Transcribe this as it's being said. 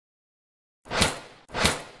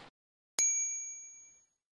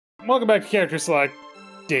Welcome back to Character Select.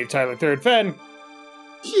 Dave, Tyler, Third, Fen.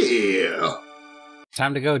 Yeah.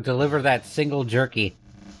 Time to go deliver that single jerky.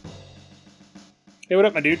 Hey, what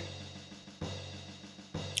up, my dude?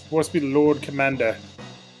 Must be Lord Commander.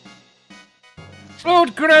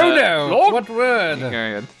 Lord Crono! Lord? What word?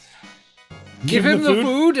 Good. Give him the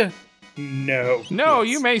food? No. No,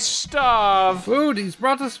 Yes. you may starve. Food, he's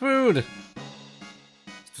brought us food.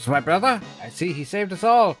 This is my brother. I see he saved us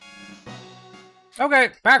all. Okay,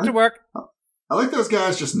 back to work. I like those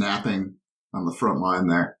guys just napping on the front line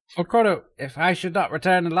there. Lord Crono, if I should not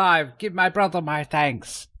return alive, give my brother my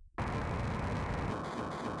thanks.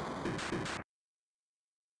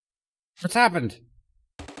 What's happened?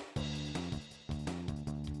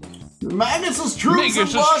 Magus' troops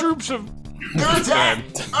have They're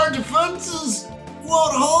attacked! Our defenses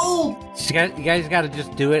won't hold! You guys gotta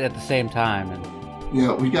just do it at the same time. And...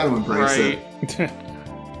 Yeah, we gotta embrace it.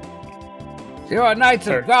 You are Knights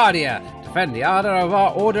of Guardia. Defend the honor of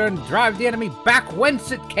our order and drive the enemy back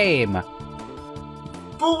whence it came.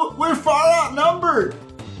 But we're far outnumbered!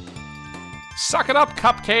 Suck it up,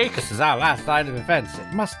 Cupcake. This is our last line of defense.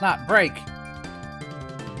 It must not break.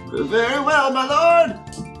 Very well, my lord!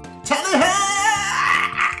 Tally-ho!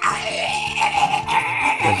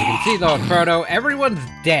 As you can see, Lord Crono, everyone's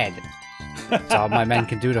dead. That's all my men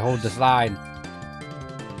can do to hold this line.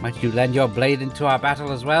 Might you lend your blade into our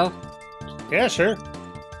battle as well? Yeah, sure.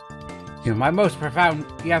 You have my most profound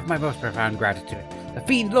gratitude. The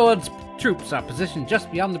Fiend Lord's troops are positioned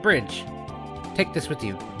just beyond the bridge. Take this with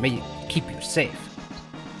you. May it keep you safe.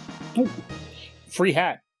 Ooh, free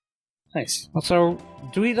hat. Nice. Also,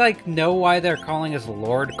 do we, know why they're calling us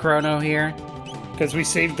Lord Crono here? Because we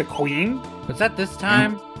saved the queen? Was that this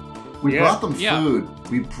time? We brought them Yeah. food.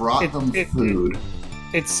 We brought them food.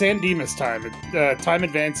 It's San Dimas time. Time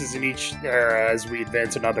advances in each era as we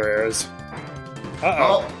advance in other eras.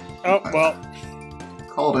 Uh-oh. Oh, well.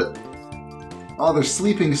 Called it. Oh, they're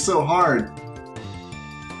sleeping so hard.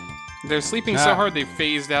 They're sleeping so hard they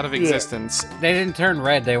phased out of existence. They didn't turn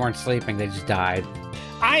red, they weren't sleeping, they just died.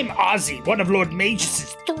 I'm Ozzy, one of Lord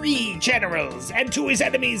Magus' 3 generals, and to his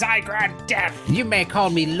enemies I grant death. You may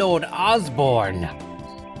call me Lord Osborne.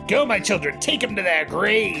 Go, my children, take them to their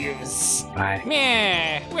graves. Bye.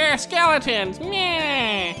 Meh, we're skeletons.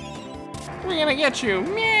 Meh. We're gonna get you.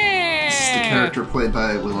 Meh. This is the character played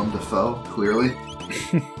by Willem Dafoe, clearly.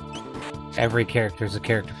 Every character is a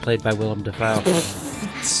character played by Willem Dafoe.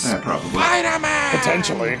 Yeah, probably. Spider-Man.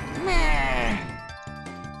 Potentially. Meh.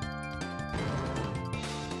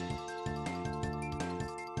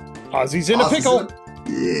 Ozzy's in a pickle.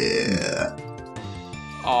 Yeah.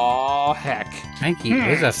 Aw, heck. Hanky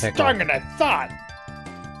is a pickle. Stronger than I thought.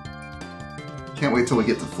 Can't wait till we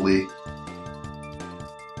get to Flea.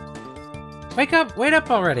 Wake up! Wait up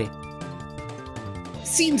already!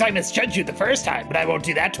 Seems I misjudged you the first time, but I won't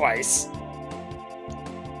do that twice.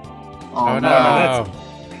 Oh, no!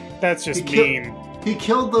 That's just He mean. He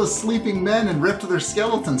killed those sleeping men and ripped their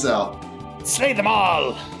skeletons out. Slay them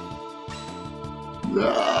all.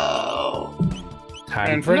 No. Time.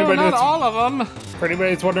 And for No, anybody not that's all of them. For anybody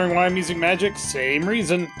that's wondering why I'm using magic, same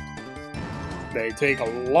reason. They take a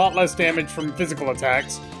lot less damage from physical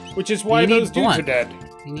attacks, which is why You need those dudes blunt. are dead.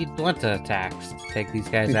 You need blunt attacks to take these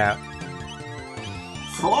guys out.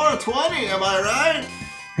 420, am I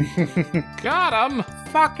right? Got him.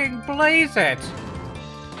 Fucking blaze it!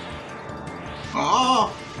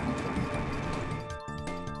 Oh.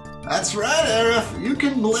 That's right, Aerith. You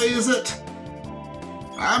can blaze it.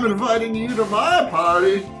 I'm inviting you to my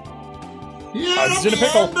party. Here Ozzy's at in a the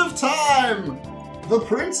pickle. end of time. The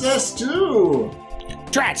princess, too.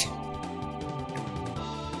 Drat!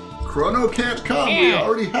 Chrono can't come. We Yeah.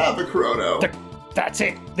 already have a Chrono. That's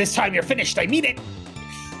it. This time you're finished. I mean it.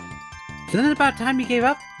 Isn't it about time you gave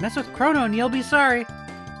up? Mess with Crono and you'll be sorry.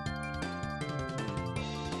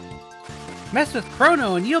 Mess with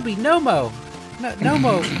Crono and you'll be no-mo.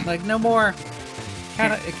 No-mo, like no more.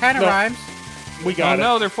 It kind of No. rhymes. We Oh got it.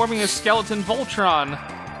 no, they're forming a skeleton Voltron.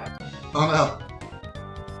 Oh no.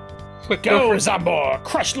 Go, Zombor!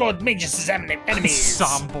 Crush Lord Magus' enemies!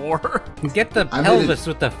 Zombor. Get the I made pelvis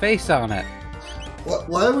with the face on it.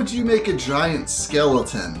 Why would you make a giant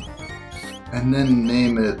skeleton and then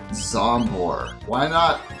name it Zombor? Why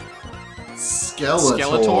not Skeletor?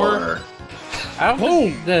 Skeletor? I don't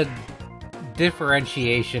Boom. think the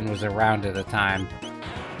differentiation was around at the time.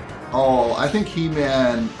 Oh, I think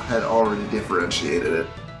He-Man had already differentiated it.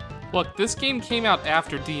 Look, this game came out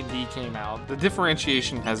after D&D came out. The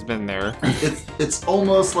differentiation has been there. It's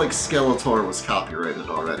almost like Skeletor was copyrighted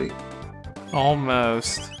already.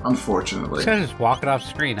 Almost. Unfortunately. Just walking off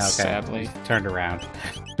screen. Okay. Sadly. He's turned around.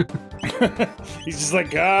 He's just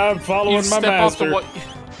like, I'm following my master.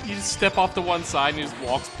 You just step off to one side and he just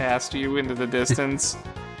walks past you into the distance.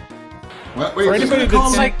 Wait, For anybody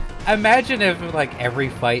that's Like, imagine if like every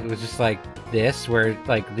fight was just like this, where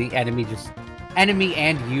like the enemy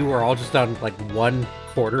and you are all just on like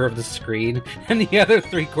 1/4 of the screen, and the other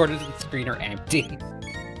 3/4 of the screen are empty.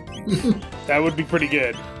 That would be pretty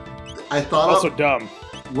good. I thought Also dumb.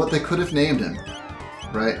 what they could have named him.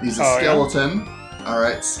 Right? He's a Oh, skeleton.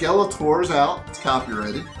 Alright, Skeletor's out. It's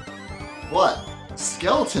copyrighted. But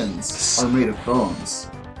skeletons are made of bones.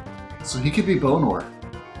 So he could be Bonor.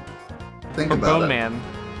 Think Or about Bone it. Man.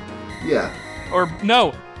 Yeah. Or,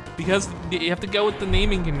 no, because you have to go with the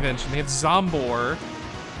naming convention. They have Zombor,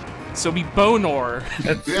 so be Bonor.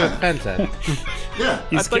 That's Yeah. offensive. Yeah.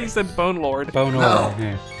 I thought you said Bone Lord. Bone No.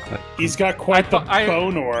 yeah. He's got quite the I-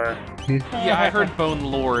 bonor. Yeah, I heard Bone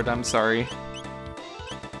Lord, I'm sorry.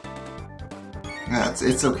 Yeah,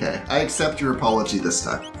 it's okay. I accept your apology this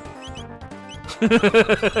time.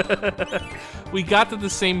 We got to the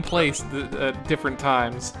same place at different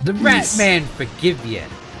times. The Rat Man forgive you.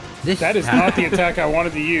 That is not the attack I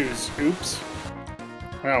wanted to use. Oops.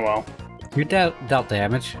 Oh well. You dealt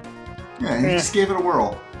damage. Yeah, he just gave it a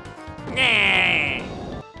whirl.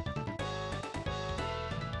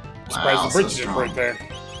 Surprised the so bridge didn't strong. break there.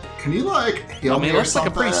 Can you, like, heal I me mean, it or looks like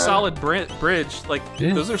a pretty something? solid bridge. Like,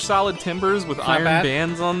 Yeah. those are solid timbers with not iron bad.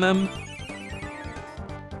 bands on them.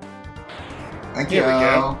 Thank Here you. we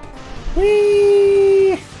go.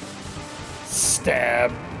 Whee!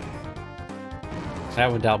 Stab.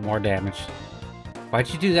 That one dealt more damage. Why'd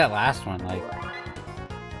you do that last one? Like,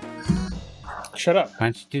 Shut up. why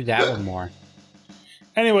don't you do that one more?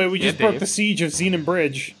 Anyway, we Yeah, just broke Dave. the siege of Xenon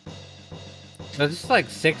Bridge. There's just like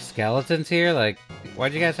 6 skeletons here. Like,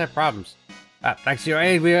 why'd you guys have problems? Thanks to your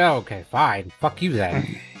aid, okay, fine. Fuck you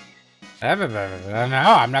then. No,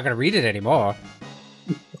 I'm not gonna read it anymore.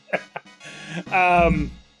 For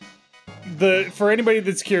anybody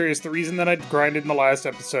that's curious, the reason that I grinded in the last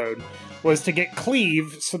episode was to get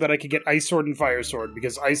Cleave so that I could get Ice Sword and Fire Sword,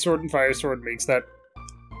 because Ice Sword and Fire Sword makes that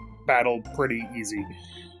battle pretty easy.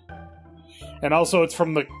 And also, it's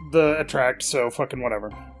from the attract, so fucking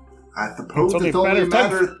whatever. I suppose It's only it's a only matter a of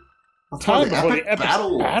time matter time before before the the epic epic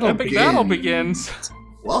battle. Epic battle begins.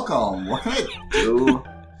 Welcome. What can I do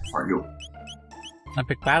for you?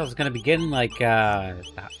 Epic battle's gonna begin in like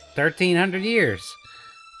 1,300 years.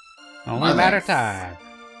 Only My a matter of man.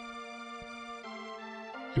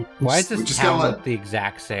 time. Why does We this just town gotta look the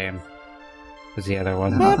exact same as the other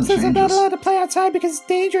one? Mom says I'm not allowed to play outside because it's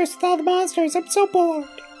dangerous with all the monsters. I'm so bored.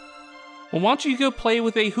 Well, why don't you go play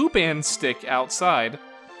with a hoop and stick outside?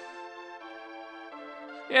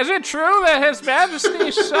 Is it true that His Majesty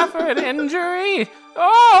suffered injury?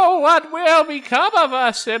 Oh, what will become of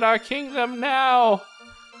us in our kingdom now?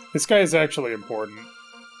 This guy is actually important.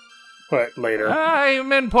 But later.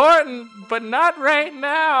 I'm important, but not right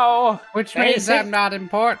now. Which Hey, means say- I'm not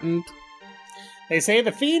important. They say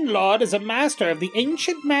the Fiend Lord is a master of the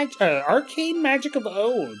ancient arcane magic of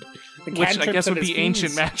old. The Which I cantrips guess of would his be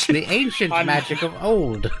ancient fiends- magic. The ancient I'm- magic of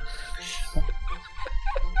old.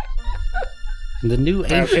 The new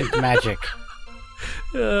ancient magic.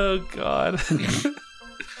 Oh, God.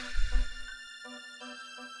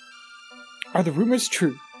 Are the rumors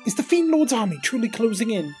true? Is the Fiend Lord's army truly closing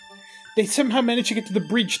in? They somehow managed to get to the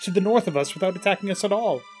bridge to the north of us without attacking us at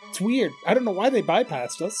all. It's weird. I don't know why they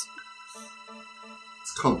bypassed us.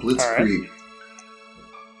 It's called Blitzkrieg.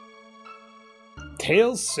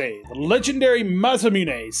 Tales say the legendary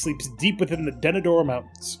Masamune sleeps deep within the Denador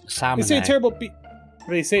Mountains.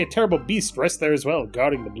 They say a terrible beast rests there as well,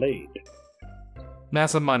 guarding the blade.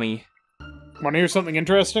 Massive money. Want to hear something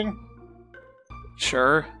interesting?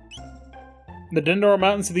 Sure. The Denador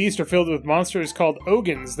Mountains to the east are filled with monsters called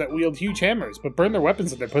Ogans that wield huge hammers, but burn their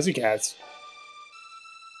weapons with their pussycats.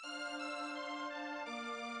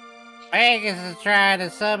 Magus is trying to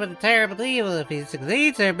summon the terrible evil. If he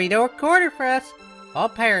succeeds, there'll be no quarter for us. I'll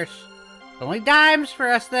perish. Only dimes for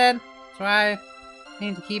us then. That's why I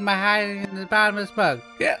need to keep my hiding in the bottom of this mug.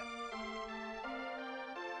 Yeah.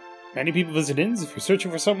 Many people visit inns. If you're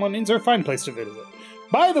searching for someone, inns are a fine place to visit.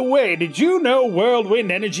 By the way, did you know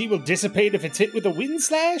whirlwind energy will dissipate if it's hit with a wind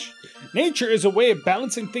slash? Nature is a way of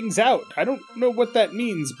balancing things out. I don't know what that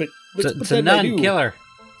means, but let's It's a pretend I nun do. killer.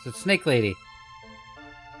 It's a snake lady.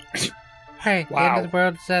 Hey, the Wow. end of the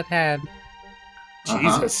world is at hand.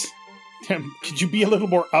 Jesus. Tim, could you be a little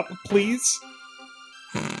more up, please?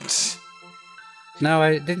 No,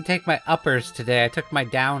 I didn't take my uppers today. I took my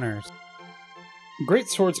downers. Great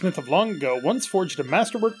swordsmith of long ago once forged a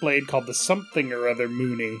masterwork blade called the something or other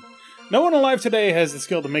Mooney. No one alive today has the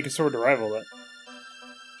skill to make a sword to rival it.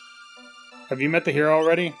 Have you met the hero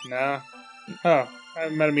already? No. Oh, I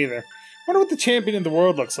haven't met him either. Wonder what the champion of the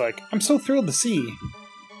world looks like. I'm so thrilled to see.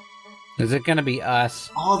 Is it gonna be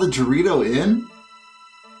us? Oh, the Dorito Inn?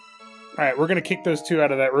 Alright, we're gonna kick those two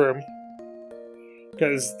out of that room.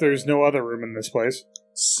 Because there's no other room in this place.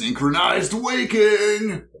 Synchronized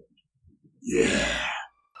waking! Yeah.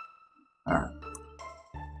 Alright.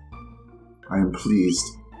 I am pleased.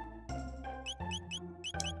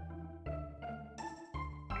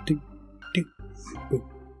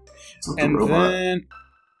 And then...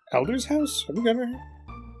 Elder's house? Have we got her here?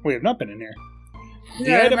 We have not been in here.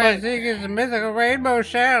 The item I think is a mythical rainbow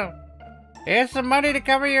shell. Here's some money to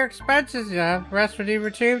cover your expenses. You'll have the rest when you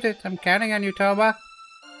retrieved it. I'm counting on you, Toba.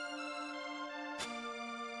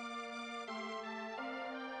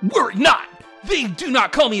 Worry not! They do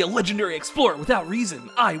not call me a legendary explorer without reason.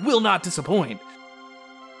 I will not disappoint.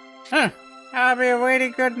 Huh. I'll be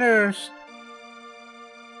awaiting good news.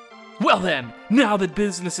 Well then, now that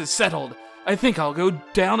business is settled, I think I'll go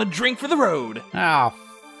down a drink for the road. Oh,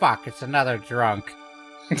 fuck. It's another drunk.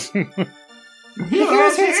 He's gonna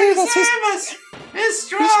save us! It's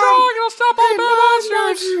strong! It'll stop all the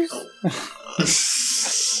monsters!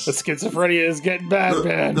 The schizophrenia is getting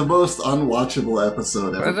bad. The most unwatchable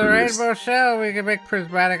episode ever With a produced. rainbow shell, we can make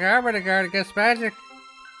prismatic armor to guard against magic.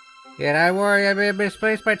 Yet I worry I may have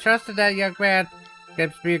misplaced my trust in that young man. He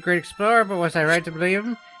claims to be a great explorer, but was I right to believe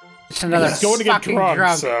him? It's another He's going to get fucking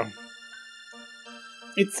drunk, so...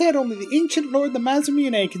 It said only the ancient lord, the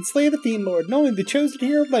Mazamune, can slay the fiend lord, and only the chosen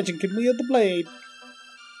hero of legend can wield the blade.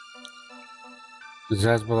 Does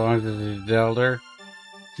that belong to the elder?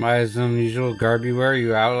 Why is unusual garb you wear,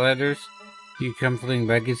 you outlanders? You come fleeing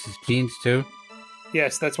back against his fiends too?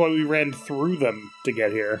 Yes, that's why we ran through them to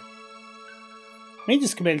get here.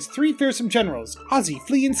 Magus commands 3 fearsome generals, Ozzy,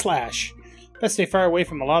 Flea, and Slash. Best stay far away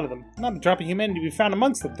from a lot of them. Not a drop of humanity to be found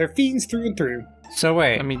amongst them. They're fiends through and through. So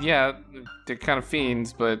wait. I mean, yeah, they're kind of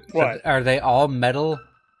fiends, but... What? Are they all metal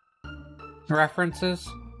references?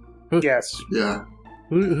 Yes. Yeah.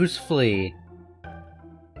 Who's Flea?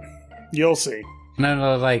 You'll see.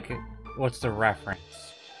 No, like, what's the reference?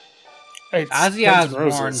 It's Ozzy Guns N'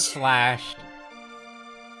 Osbourne Roses. slash...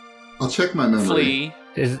 I'll check my memory. Flea.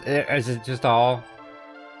 Is it just all...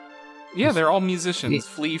 Yeah, they're all musicians.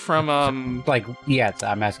 Flea from, Like, yeah,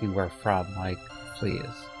 I'm asking where from, like, Flea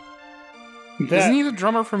is. Isn't he the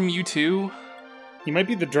drummer from U2? He might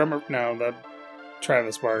be the drummer... No, the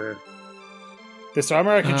Travis Barker. This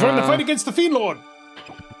armor, I can join the fight against the Fiend Lord!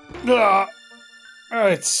 Oh,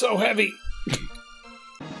 it's so heavy.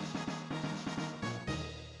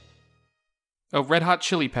 Oh, Red Hot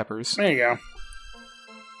Chili Peppers. There you go.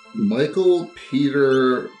 Michael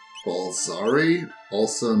Peter Balzari,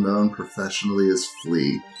 also known professionally as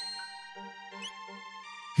Flea.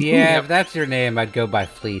 Yeah, if that's your name, I'd go by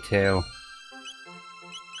Flea, too.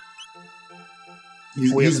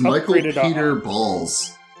 He's Michael Peter our...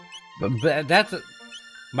 Balls. But that's...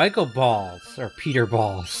 Michael Balls, or Peter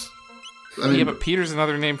Balls. I mean, Yeah, but Peter's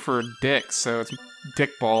another name for dick, so it's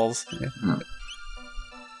Dick Balls. Yeah.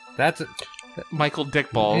 That's... Michael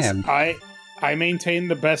Dick Balls. Man. I maintain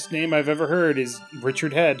the best name I've ever heard is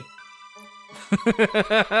Richard Head.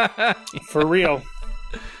 For real.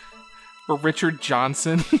 Or Richard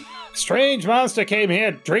Johnson. Strange monster came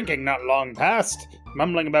here drinking not long past,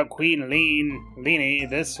 mumbling about Queen Leanie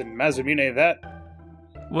this and Mazamune that.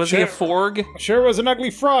 Was he a forg? Sure was an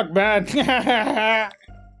ugly frog, man. I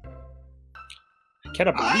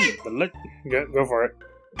cannot believe go for it.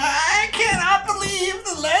 I cannot believe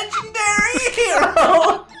the legendary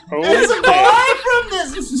hero is a boy from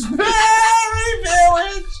this very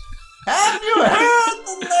village. Have you heard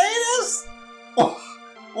the latest?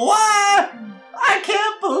 Why? I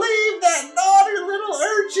can't believe that naughty little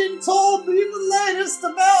urchin told me the latest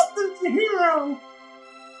about the hero.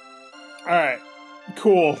 Alright,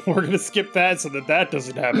 cool. We're gonna skip that so that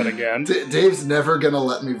doesn't happen again. Dave's never gonna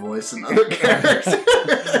let me voice another character.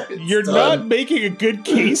 You're not making a good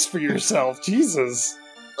case for yourself, Jesus.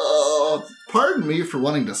 Oh, pardon me for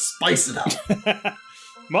wanting to spice it up.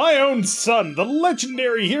 My own son, the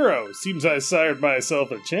legendary hero. Seems I sired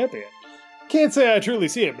myself a champion. Can't say I truly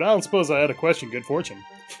see it, but I don't suppose I had a question good fortune.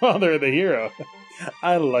 Father of the hero.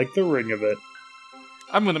 I like the ring of it.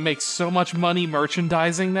 I'm gonna make so much money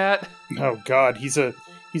merchandising that. Oh God, he's a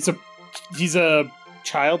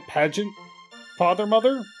child pageant father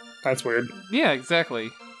mother. That's weird. Yeah,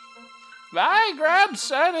 exactly. My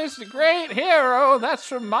grandson is the great hero. That's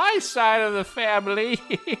from my side of the family.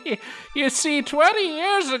 You see, 20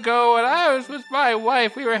 years ago when I was with my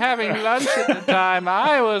wife, we were having lunch at the time.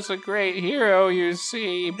 I was a great hero, you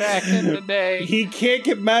see, back in the day. He can't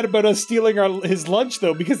get mad about us stealing his lunch,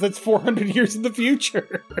 though, because that's 400 years in the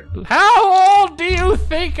future. How old do you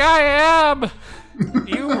think I am?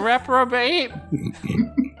 You reprobate.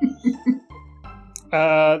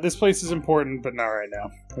 This place is important, but not right now.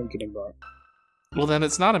 I'm kidding, bro. Well, then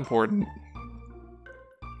it's not important.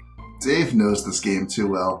 Dave knows this game too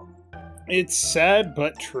well. It's sad,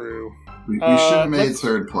 but true. We should have made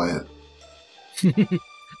Third play it.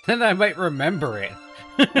 Then I might remember it.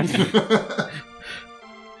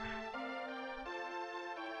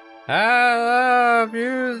 I love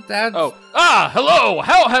you. That's... Oh. Hello!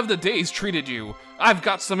 How have the days treated you? I've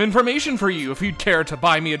got some information for you if you'd care to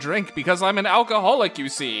buy me a drink, because I'm an alcoholic, you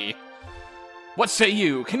see. What say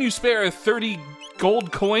you? Can you spare 30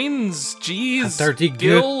 gold coins? Geez, 30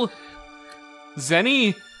 Gil?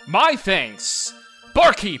 Zenny? My thanks.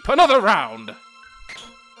 Barkeep, another round.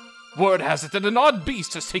 Word has it that an odd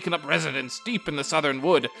beast has taken up residence deep in the southern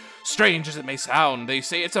wood. Strange as it may sound, they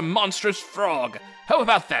say it's a monstrous frog. How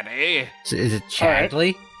about that, eh? Is it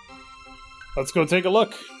Chadley? Let's go take a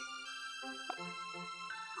look.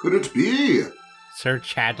 Could it be? Sir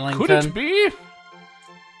Chadlington? Could it be?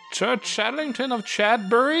 Sir Chadlington of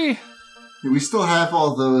Chadbury? We still have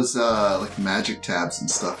all those like magic tabs and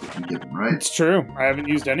stuff we can give him, right? It's true. I haven't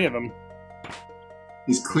used any of them.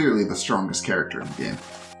 He's clearly the strongest character in the game.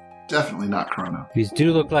 Definitely not Chrono. These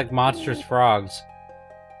do look like monstrous frogs.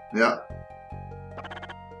 Yeah.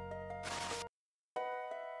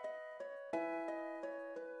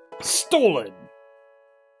 Stolen!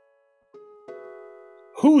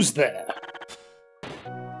 Who's there?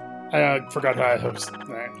 I forgot how I was...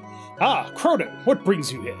 Ah, Crono, what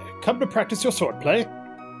brings you here? Come to practice your swordplay?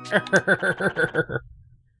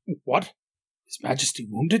 What? His Majesty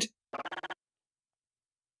wounded?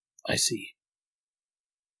 I see.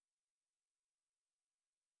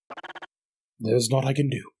 There's naught I can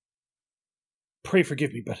do. Pray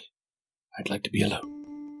forgive me, but I'd like to be alone.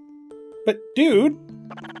 But, dude,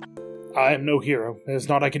 I am no hero. There's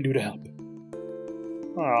naught I can do to help.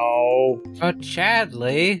 Oh. But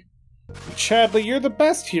Chadley... Chadley, you're the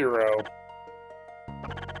best hero.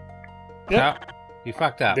 Yep. Oh, you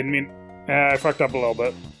fucked up. Didn't mean... I fucked up a little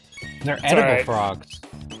bit. They're It's edible alright. frogs.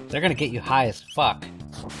 They're gonna get you high as fuck.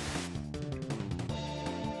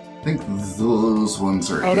 I think those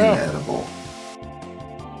ones are Oh, no. inedible.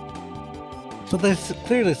 But they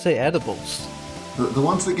clearly say edibles. The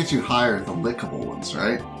ones that get you higher are the lickable ones,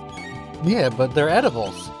 right? Yeah, but they're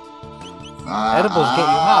edibles. Edibles get you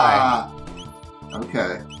high.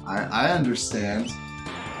 Okay, I understand.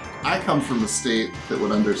 I come from a state that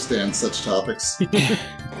would understand such topics.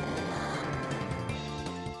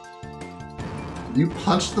 You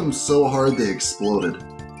punched them so hard they exploded.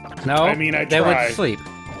 No, I mean, I they tried. went to sleep.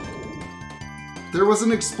 There was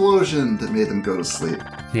an explosion that made them go to sleep.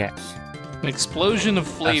 Yes. An explosion of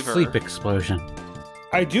flavor. A sleep explosion.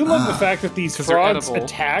 I do love the fact that these 'Cause they're frogs edible.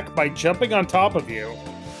 attack by jumping on top of you,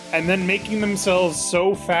 and then making themselves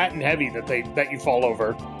so fat and heavy that you fall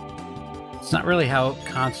over. It's not really how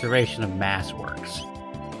conservation of mass works.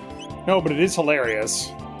 No, but it is hilarious.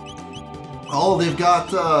 Oh, they've got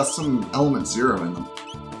some element zero in them.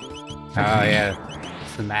 Oh, yeah.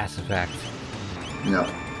 It's the Mass Effect. Yeah.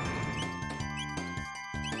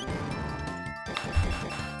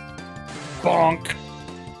 Bonk.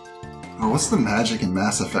 Oh, what's the magic in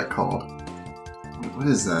Mass Effect called? What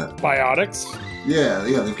is that? Biotics. Yeah,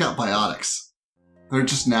 they've got biotics. They're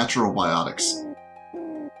just natural biotics.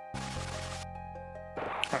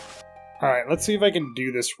 Alright, let's see if I can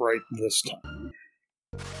do this right this time.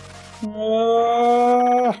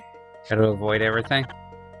 Gotta avoid everything.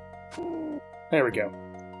 There we go.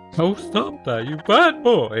 Oh, stop that, you bad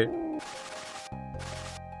boy!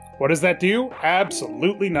 What does that do?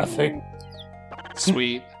 Absolutely nothing.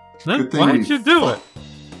 Sweet. Then Good thing why'd we you do it?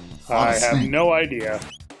 fought a I have snake. no idea.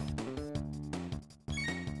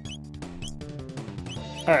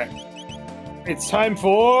 Alright. It's time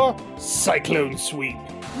for Cyclone Sweep.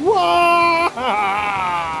 Wah!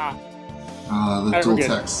 The Alright, dual we're good.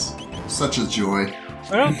 techs. Such a joy.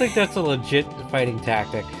 I don't think that's a legit fighting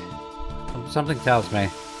tactic. Something tells me.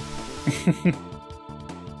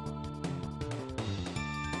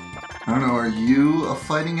 I don't know, are you a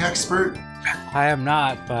fighting expert? I am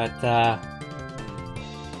not, but, I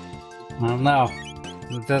don't know.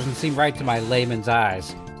 It doesn't seem right to my layman's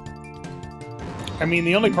eyes. I mean,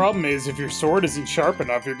 the only problem is if your sword isn't sharp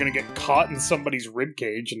enough, you're gonna get caught in somebody's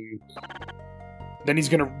ribcage and then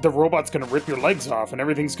the robot's gonna rip your legs off, and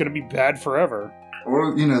everything's gonna be bad forever.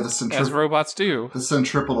 Or, you know, As robots do. the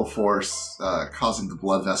centripetal force causing the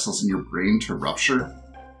blood vessels in your brain to rupture.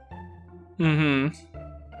 Mm-hmm.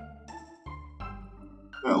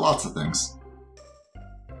 Lots of things.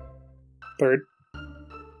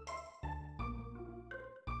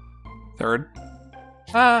 Third.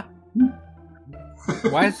 Why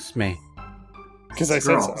is this me? Because I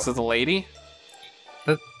said Girl. so. Is it the lady?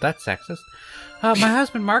 That's sexist. My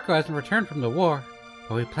husband Marco hasn't returned from the war,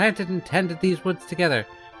 but we planted and tended these woods together,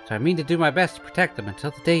 so I mean to do my best to protect them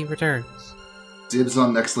until the day he returns. Dibs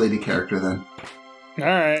on next lady character, then.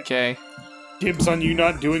 Alright. Okay. Dibs on you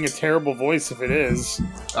not doing a terrible voice if it is.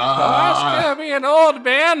 That's gonna be an old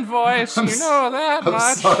man voice, you know that I'm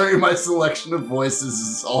much. sorry, my selection of voices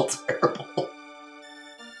is all terrible.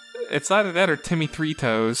 It's either that or Timmy Three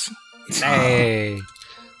Toes. Hey.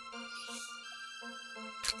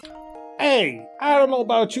 Hey, I don't know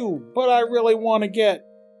about you, but I really want to get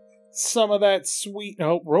some of that sweet...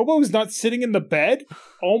 Oh, Robo's not sitting in the bed?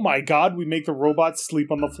 Oh my god, we make the robot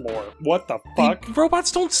sleep on the floor. What the fuck?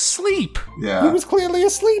 Robots don't sleep. He Yeah. was clearly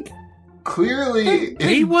asleep. Clearly,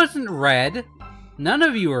 He wasn't red. None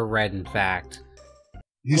of you were red, in fact.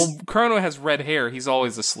 Well, Chrono has red hair. He's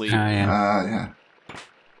always asleep. Oh, yeah. yeah.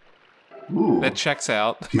 Ooh. That checks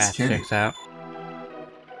out. He's Math kidding. checks out.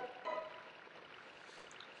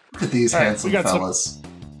 Look at these All right, handsome we got some- fellas.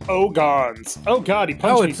 Ogons. Oh god, he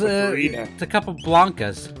punched Oh, me it's, for three now. it's a couple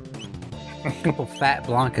Blancas. A couple fat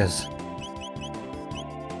Blancas.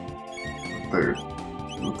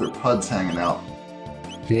 With their puds hanging out.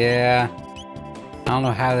 Yeah. I don't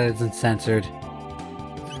know how that isn't censored.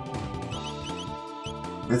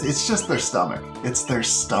 It's just their stomach. It's their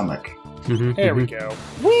stomach. There we go.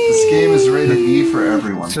 This game is rated E for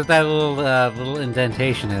everyone. So that little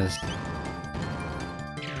indentation is.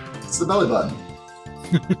 It's the belly button.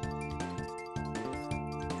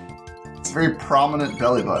 It's a very prominent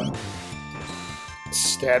belly button.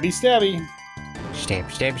 Stabby, stabby.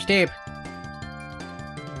 Stab, stab, stab.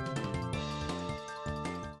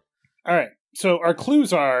 Alright, so our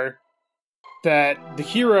clues are that the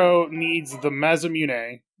hero needs the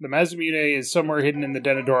Mazamune. The Mazamune is somewhere hidden in the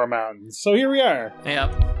Denadora Mountains. So here we are.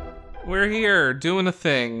 Yep. We're here doing a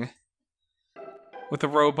thing with a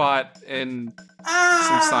robot and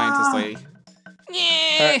some scientist lady.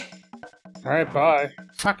 Yeah. Alright, bye.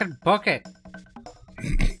 Fucking book it.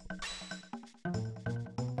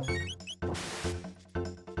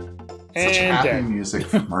 Such And happy dead. music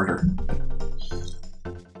for murder.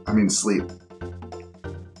 I mean, sleep.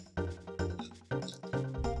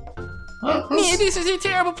 Yeah, this is a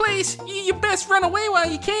terrible place. You best run away while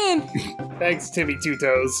you can. Thanks, Timmy Two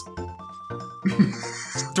Toes.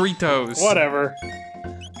 Three Toes. Whatever.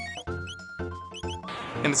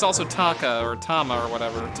 And it's also Taka or Tama or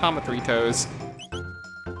whatever. Tama Three Toes.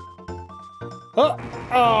 Oh,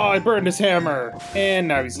 I burned his hammer. And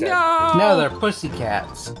now he's dead. No! No, they're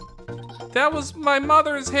pussycats. That was my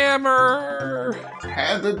mother's hammer.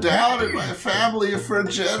 Handed down in my family for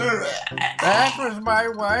generations. That was my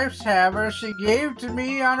wife's hammer she gave to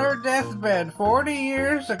me on her deathbed 40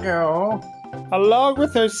 years ago. Along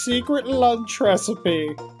with her secret lunch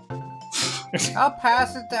recipe. I'll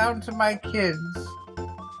pass it down to my kids.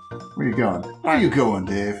 Where you going? Where you going,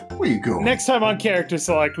 Dave? Where you going? Next time on Character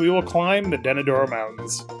Select, we will climb the Denadora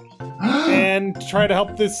Mountains and try to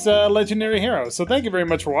help this legendary hero. So thank you very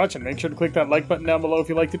much for watching. Make sure to click that like button down below if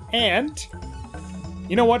you liked it. And,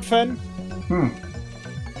 you know what, Fen?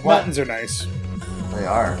 What? Mountains are nice. They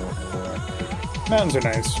are. Mountains are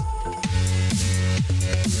nice.